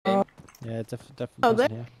Yeah, definitely Oh, there.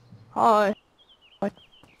 doesn't here. Hi.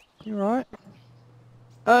 You alright?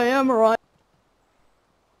 I am alright.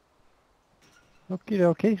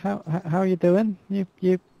 Okay. How are you doing?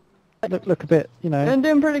 You look a bit, you know. I'm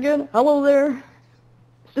doing pretty good. Hello there.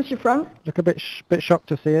 Is this your friend? Look a bit shocked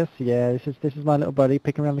to see us. Yeah, this is my little buddy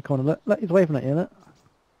picking around the corner. Look, he's waving at you, look.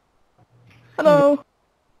 Hello.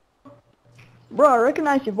 Bro, I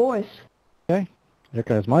recognize your voice. Okay. You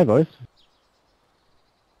recognise my voice?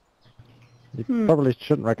 You probably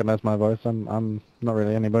shouldn't recognise my voice. I'm not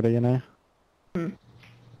really anybody, you know.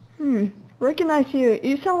 Recognize you.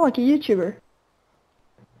 You sound like a YouTuber.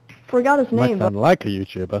 Forgot his Might name, sound like a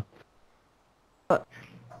YouTuber. but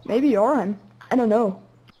maybe you're him. I don't know.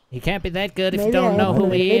 He can't be that good if Maybe you don't I know have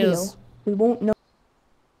who a he video. is. We won't know.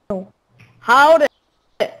 Howdy.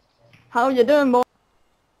 How you doing, boy?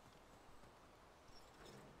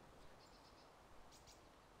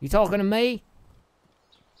 You talking to me?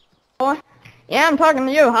 Boy? Yeah, I'm talking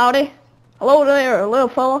to you. Howdy. Hello there, little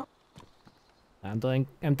fella. I'm doing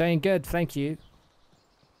good, thank you.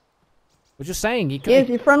 We're just saying you Is can't.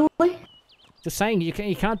 he friendly? Just saying you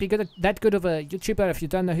can't be that good of a YouTuber if you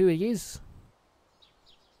don't know who he is.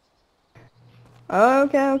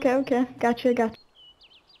 Okay. Gotcha.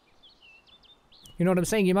 You know what I'm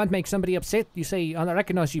saying? You might make somebody upset. You say, I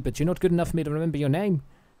recognize you, but you're not good enough for me to remember your name.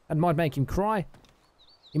 That might make him cry.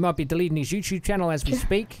 You might be deleting his YouTube channel as we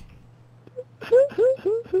speak.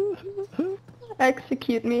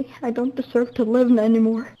 Execute me. I don't deserve to live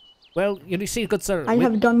anymore. Well, you see, good sir. I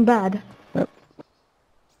have done bad.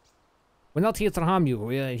 We're not here to harm you.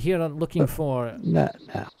 We're here looking for No.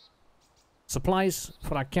 supplies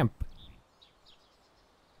for our camp.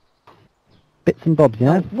 Bits and bobs, you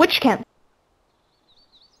know. Which camp?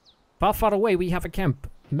 Far away, we have a camp.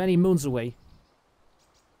 Many moons away.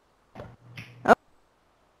 Oh.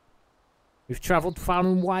 We've traveled far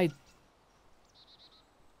and wide.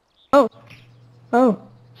 Oh,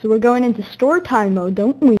 so we're going into store time mode,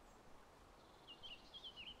 don't we?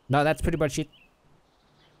 No, that's pretty much it.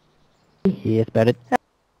 Yes, better.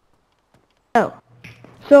 Oh,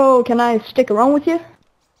 so can I stick around with you?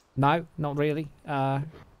 No, not really. He's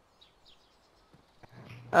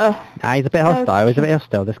a bit hostile. He's a bit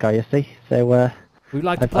hostile, this guy, you see. So, We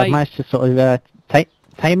like to I've play. managed to sort of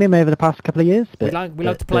tame him over the past couple of years. But, We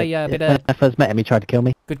like to play a bit when of I first met him, he tried to kill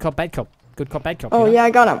me. good cop, bad cop. Good cop, bad cop. Oh you know? yeah, I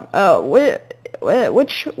got him.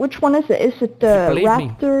 Which one is it? Is it the Believe me.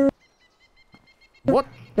 raptor? What?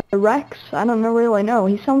 The Rex? I don't really know.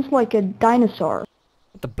 He sounds like a dinosaur.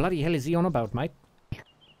 What the bloody hell is he on about, mate?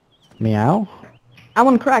 Meow. I'm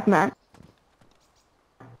on crack, man.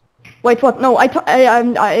 Wait, what? No,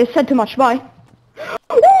 I said too much. Bye.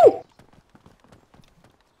 Woo!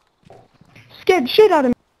 Scared the shit out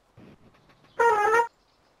of me.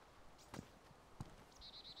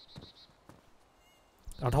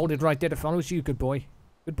 I'd hold it right there if I was you, good boy.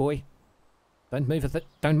 Good boy. Don't move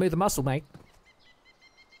the muscle, mate.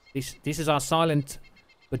 This is our silent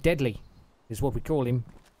but deadly, is what we call him.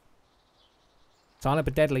 Silent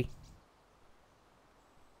but deadly.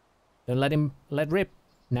 Don't let rip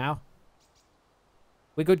now.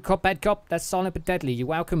 We're good cop, bad cop. That's silent but deadly. You're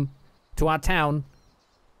welcome to our town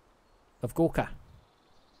of Gorka.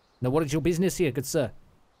 Now, what is your business here, good sir?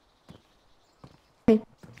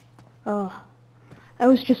 I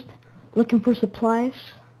was just looking for supplies.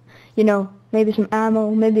 You know, maybe some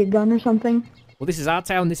ammo, maybe a gun or something. Well, this is our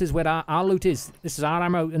town. This is where our loot is. This is our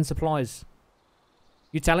ammo and supplies.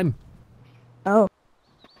 You tell him. Oh.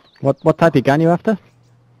 What type of gun you after?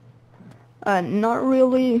 Not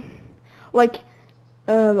really. Like,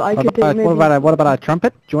 I could do maybe... What about a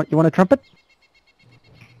trumpet? You want a trumpet?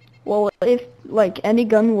 Well, if, like, any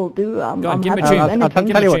gun will do, Go on, I'm give happy me a tune. with anything.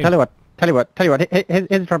 Tell you what.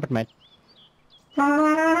 Here's a trumpet, mate.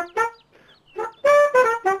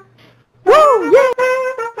 Woo! Yeah!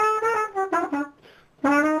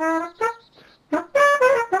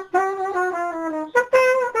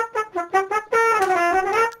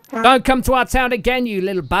 Don't come to our town again, you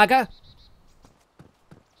little bugger.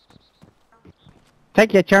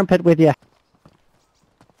 Take your trumpet with you.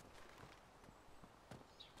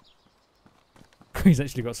 He's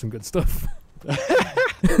actually got some good stuff.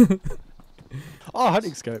 Oh,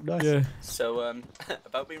 hunting scope, nice. Yeah. So,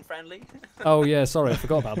 about being friendly? Oh yeah, sorry, I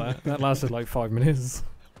forgot about that. That lasted like 5 minutes.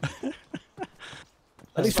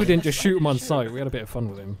 At least we didn't just shoot him on sight. We had a bit of fun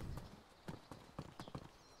with him.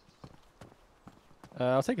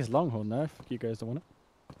 I'll take his longhorn now if you guys don't want it.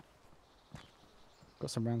 Got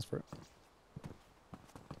some rounds for it.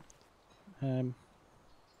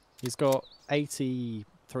 He's got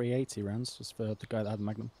 380 rounds just for the guy that had the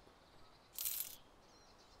Magnum.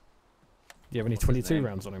 You have any 22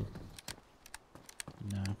 rounds on him?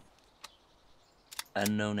 No.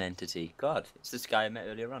 Unknown entity. God, it's this guy I met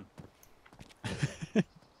earlier on.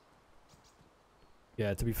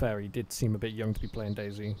 Yeah, to be fair, he did seem a bit young to be playing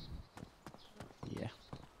DayZ. Yeah.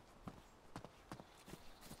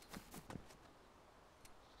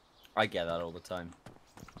 I get that all the time.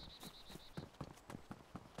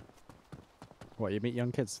 What, you meet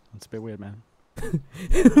young kids? That's a bit weird, man.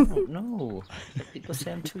 Oh, no. People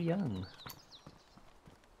say I'm too young.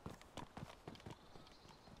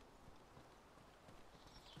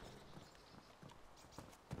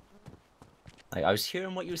 I was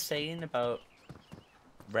hearing what you were saying about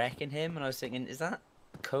wrecking him, and I was thinking, is that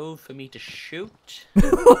code for me to shoot? And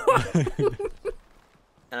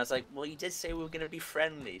I was like, well, you did say we were going to be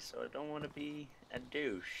friendly, so I don't want to be a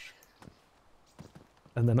douche.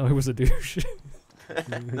 And then I was a douche.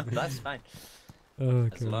 That's fine. Oh,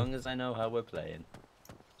 As long as I know how we're playing.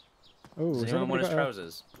 Oh, Does anyone want his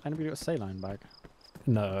trousers? Anybody got a saline bag?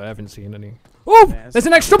 No, I haven't seen any. Oh! Yes. There's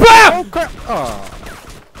an extra player! Oh, crap!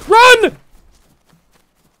 Oh. Run!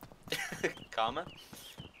 Karma?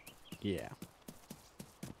 Yeah.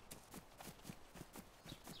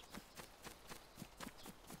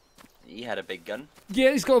 He had a big gun.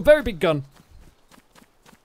 Yeah, he's got a very big gun.